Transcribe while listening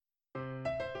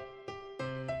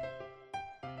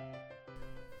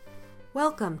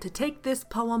Welcome to Take This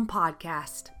Poem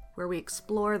podcast, where we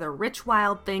explore the rich,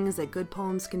 wild things that good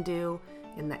poems can do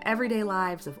in the everyday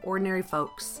lives of ordinary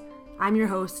folks. I'm your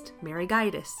host, Mary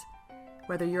Gaitis.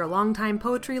 Whether you're a longtime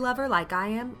poetry lover like I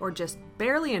am, or just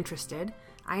barely interested,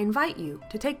 I invite you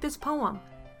to take this poem.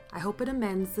 I hope it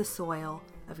amends the soil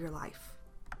of your life.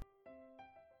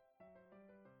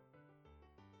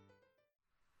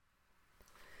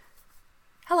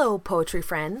 Hello, poetry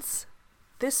friends.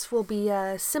 This will be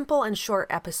a simple and short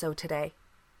episode today.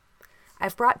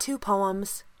 I've brought two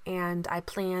poems, and I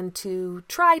plan to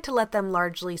try to let them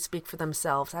largely speak for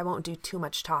themselves. I won't do too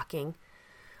much talking.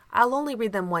 I'll only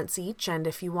read them once each, and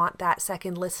if you want that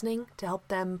second listening to help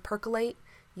them percolate,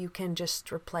 you can just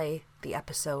replay the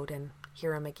episode and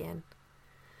hear them again.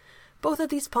 Both of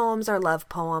these poems are love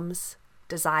poems,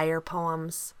 desire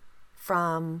poems,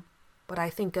 from what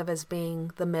I think of as being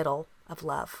the middle of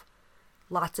love.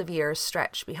 Lots of years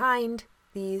stretch behind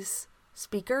these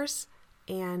speakers,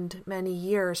 and many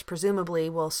years presumably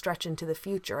will stretch into the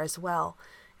future as well.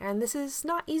 And this is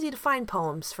not easy to find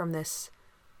poems from this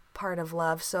part of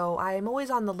love, so I am always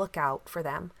on the lookout for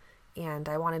them, and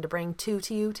I wanted to bring two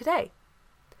to you today.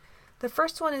 The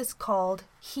first one is called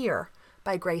Here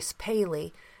by Grace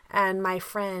Paley, and my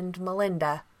friend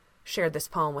Melinda shared this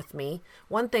poem with me.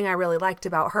 One thing I really liked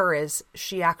about her is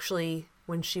she actually,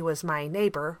 when she was my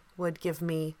neighbor, would give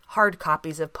me hard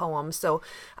copies of poems. So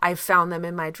I've found them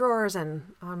in my drawers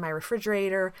and on my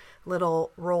refrigerator,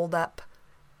 little rolled up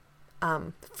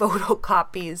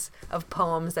photocopies of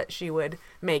poems that she would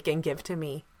make and give to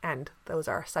me. And those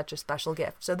are such a special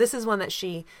gift. So this is one that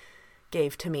she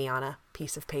gave to me on a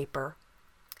piece of paper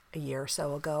a year or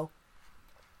so ago.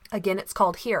 Again, it's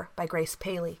called Here by Grace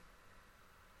Paley.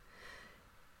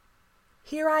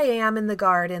 Here I am in the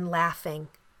garden laughing.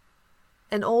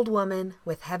 An old woman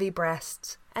with heavy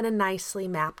breasts and a nicely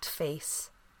mapped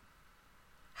face.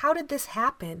 How did this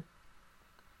happen?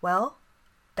 Well,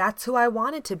 that's who I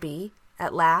wanted to be,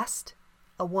 at last.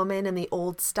 A woman in the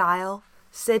old style,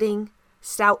 sitting,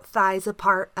 stout thighs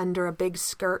apart under a big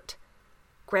skirt,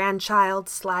 grandchild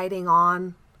sliding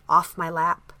on, off my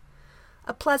lap.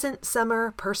 A pleasant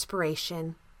summer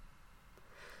perspiration.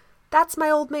 That's my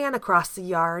old man across the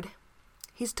yard.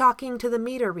 He's talking to the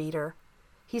meter reader.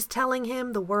 He's telling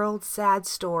him the world's sad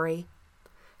story,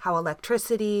 how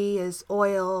electricity is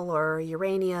oil or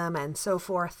uranium and so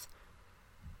forth.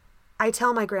 I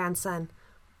tell my grandson,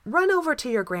 run over to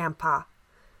your grandpa.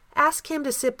 Ask him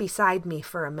to sit beside me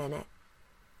for a minute.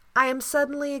 I am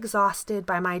suddenly exhausted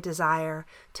by my desire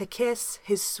to kiss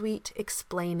his sweet,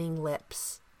 explaining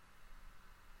lips.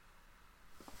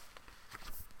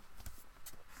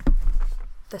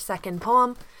 The second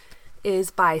poem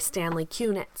is by Stanley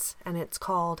Kunitz, and it's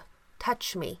called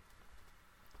Touch Me.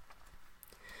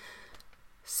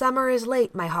 Summer is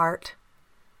late, my heart.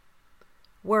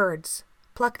 Words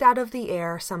plucked out of the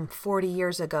air some 40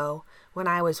 years ago when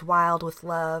I was wild with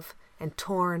love and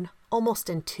torn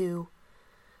almost in two,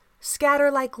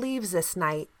 scatter like leaves this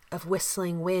night of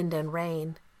whistling wind and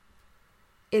rain.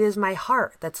 It is my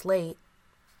heart that's late.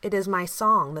 It is my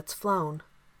song that's flown.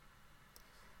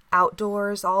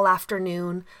 Outdoors all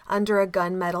afternoon, under a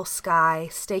gunmetal sky,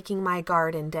 staking my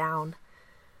garden down.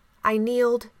 I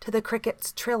kneeled to the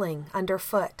crickets trilling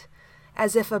underfoot,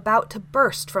 as if about to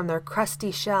burst from their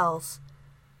crusty shells.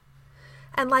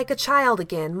 And like a child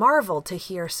again, marveled to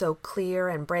hear so clear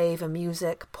and brave a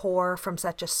music pour from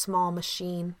such a small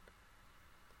machine.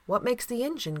 What makes the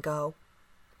engine go?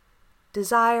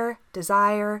 Desire,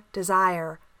 desire,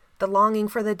 desire, the longing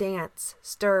for the dance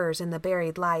stirs in the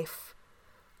buried life.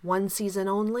 One season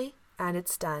only, and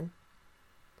it's done.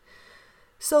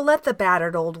 So let the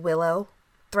battered old willow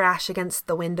thrash against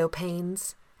the window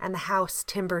panes, and the house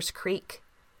timbers creak.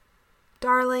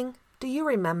 Darling, do you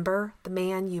remember the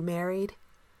man you married?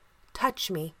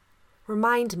 Touch me,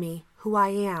 remind me who I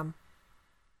am.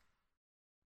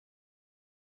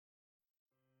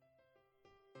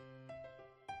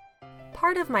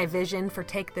 Part of my vision for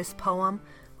Take This Poem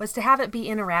was to have it be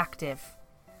interactive.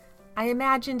 I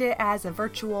imagined it as a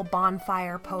virtual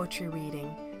bonfire poetry reading,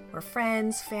 where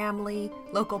friends, family,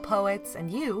 local poets,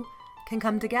 and you can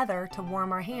come together to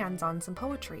warm our hands on some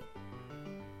poetry.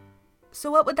 So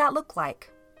what would that look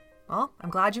like? Well, I'm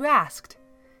glad you asked.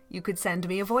 You could send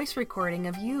me a voice recording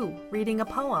of you reading a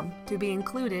poem to be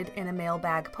included in a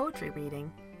mailbag poetry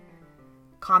reading.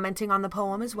 Commenting on the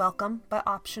poem is welcome, but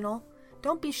optional.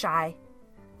 Don't be shy.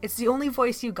 It's the only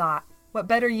voice you got. What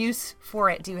better use for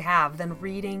it do you have than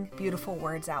reading beautiful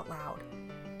words out loud?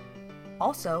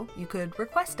 Also, you could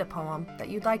request a poem that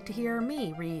you'd like to hear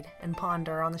me read and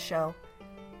ponder on the show.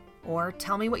 Or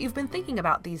tell me what you've been thinking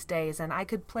about these days, and I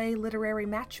could play literary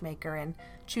matchmaker and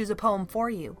choose a poem for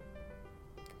you.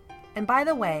 And by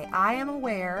the way, I am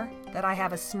aware that I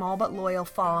have a small but loyal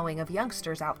following of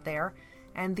youngsters out there,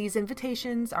 and these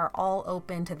invitations are all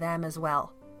open to them as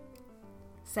well.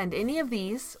 Send any of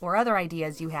these or other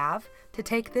ideas you have to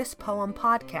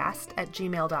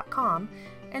takethispoempodcast@gmail.com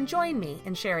and join me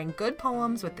in sharing good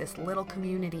poems with this little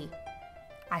community.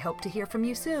 I hope to hear from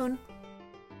you soon.